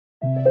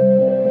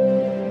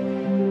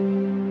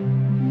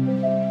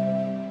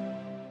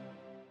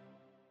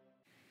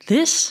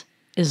This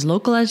is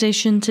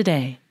Localization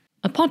Today,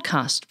 a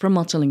podcast from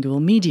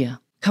Multilingual Media,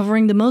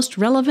 covering the most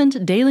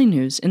relevant daily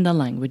news in the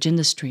language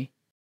industry.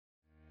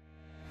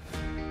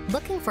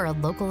 Looking for a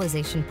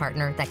localization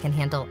partner that can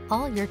handle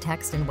all your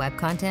text and web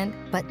content,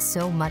 but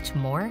so much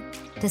more?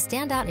 To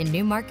stand out in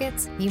new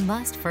markets, you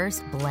must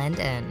first blend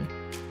in.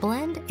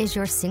 Blend is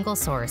your single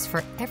source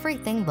for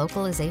everything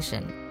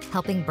localization,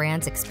 helping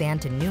brands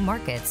expand to new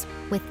markets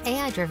with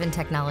AI-driven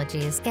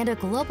technologies and a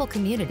global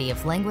community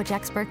of language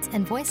experts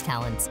and voice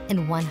talents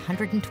in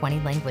 120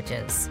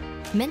 languages.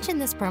 Mention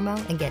this promo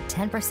and get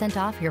 10%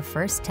 off your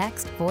first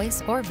text,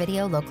 voice, or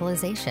video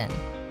localization.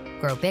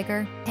 Grow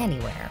bigger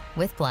anywhere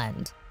with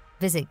Blend.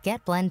 Visit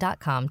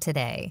getblend.com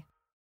today.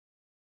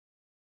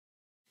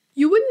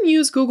 You wouldn't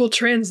use Google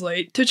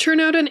Translate to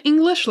churn out an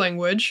English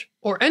language,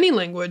 or any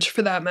language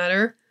for that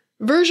matter,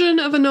 version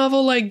of a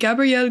novel like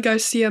Gabriel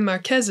García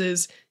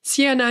Márquez's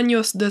Cien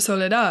años de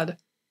soledad,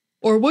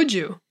 or would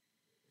you?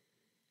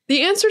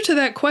 The answer to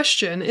that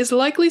question is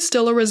likely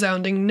still a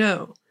resounding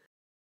no.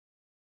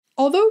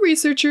 Although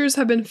researchers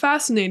have been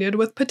fascinated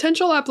with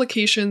potential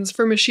applications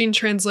for machine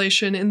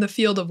translation in the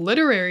field of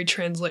literary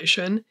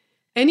translation,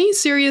 any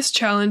serious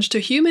challenge to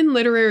human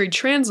literary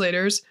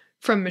translators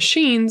from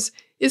machines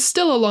is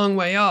still a long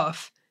way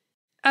off,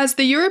 as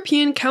the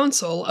European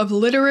Council of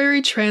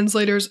Literary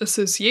Translators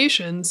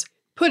Associations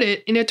put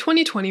it in a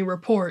 2020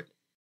 report.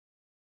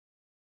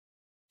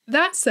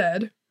 That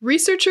said,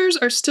 researchers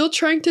are still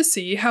trying to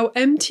see how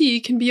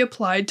MT can be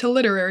applied to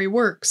literary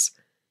works.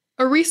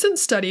 A recent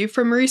study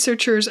from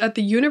researchers at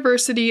the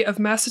University of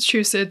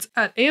Massachusetts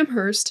at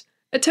Amherst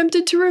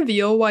attempted to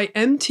reveal why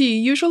MT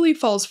usually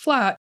falls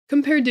flat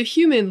compared to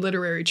human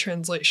literary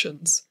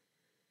translations.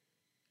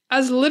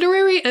 As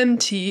literary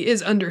MT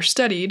is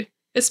understudied,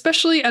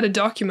 especially at a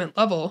document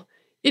level,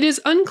 it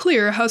is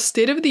unclear how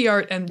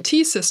state-of-the-art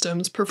MT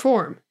systems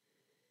perform,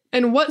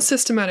 and what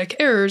systematic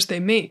errors they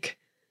make,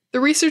 the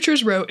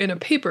researchers wrote in a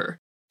paper,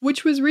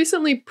 which was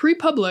recently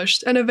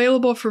pre-published and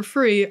available for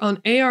free on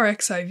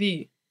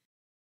ARXIV.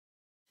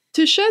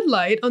 To shed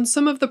light on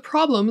some of the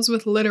problems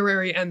with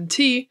literary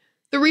MT,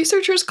 the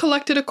researchers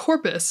collected a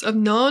corpus of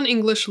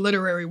non-English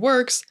literary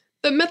works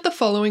that met the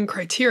following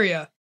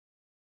criteria.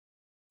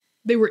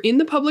 They were in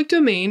the public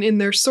domain in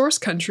their source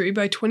country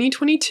by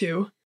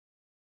 2022.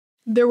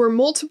 There were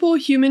multiple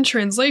human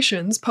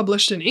translations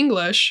published in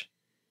English,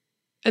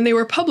 and they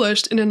were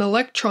published in an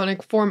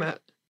electronic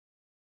format.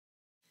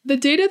 The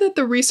data that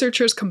the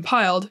researchers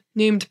compiled,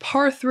 named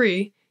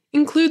PAR3,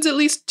 includes at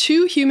least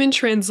 2 human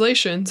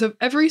translations of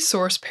every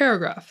source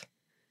paragraph.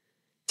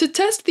 To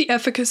test the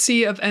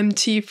efficacy of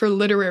MT for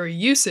literary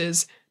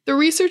uses, the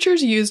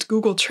researchers used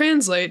Google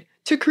Translate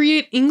to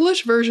create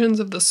English versions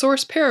of the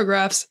source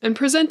paragraphs and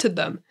presented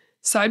them,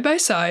 side by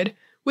side,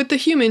 with the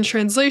human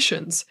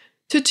translations,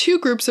 to 2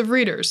 groups of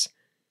readers,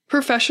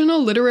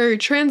 professional literary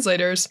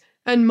translators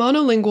and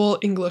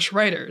monolingual English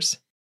writers.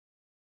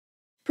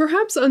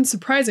 Perhaps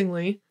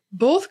unsurprisingly,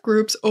 both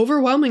groups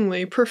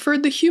overwhelmingly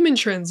preferred the human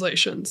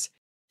translations.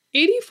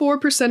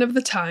 84% of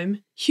the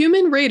time,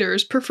 human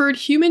raters preferred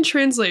human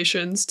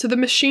translations to the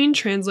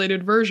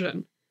machine-translated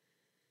version.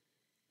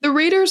 The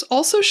raters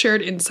also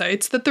shared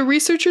insights that the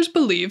researchers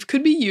believe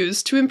could be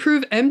used to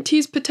improve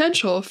MT's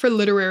potential for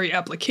literary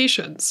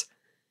applications.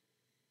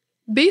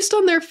 Based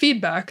on their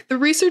feedback, the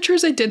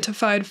researchers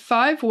identified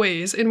 5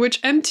 ways in which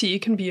MT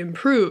can be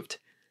improved.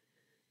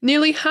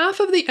 Nearly half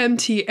of the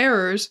MT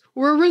errors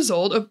were a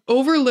result of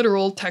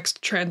over-literal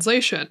text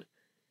translation.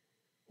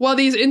 While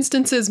these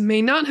instances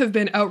may not have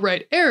been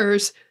outright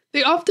errors,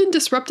 they often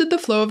disrupted the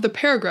flow of the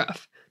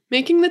paragraph,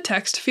 making the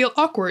text feel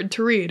awkward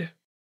to read.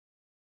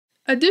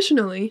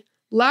 Additionally,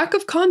 lack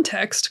of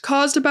context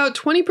caused about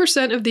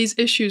 20% of these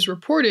issues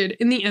reported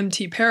in the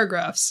MT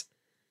paragraphs.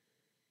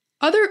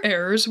 Other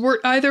errors were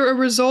either a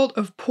result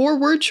of poor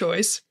word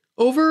choice,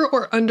 over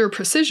or under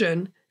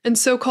precision, and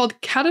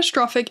so-called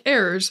catastrophic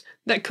errors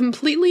that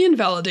completely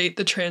invalidate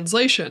the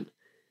translation,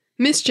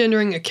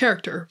 misgendering a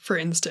character, for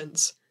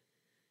instance.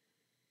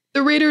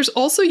 The raters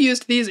also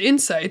used these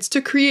insights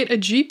to create a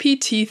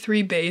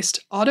GPT-3-based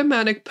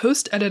automatic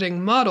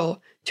post-editing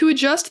model to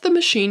adjust the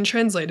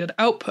machine-translated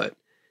output.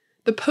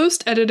 The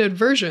post-edited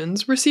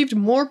versions received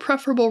more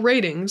preferable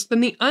ratings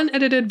than the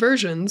unedited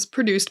versions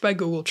produced by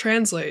Google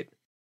Translate.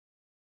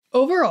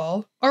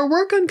 Overall, our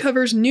work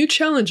uncovers new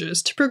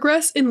challenges to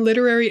progress in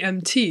literary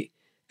MT,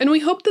 and we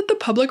hope that the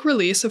public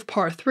release of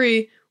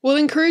PAR3 will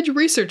encourage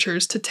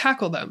researchers to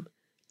tackle them,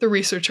 the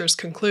researchers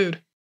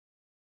conclude.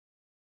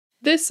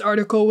 This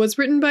article was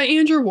written by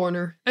Andrew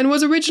Warner and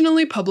was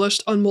originally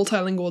published on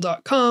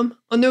multilingual.com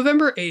on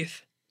November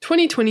 8th,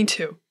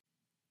 2022.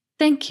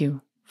 Thank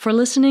you for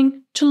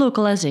listening to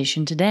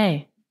Localization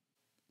Today.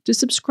 To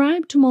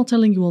subscribe to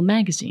Multilingual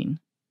magazine,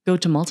 go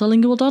to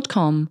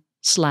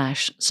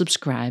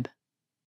multilingual.com/subscribe.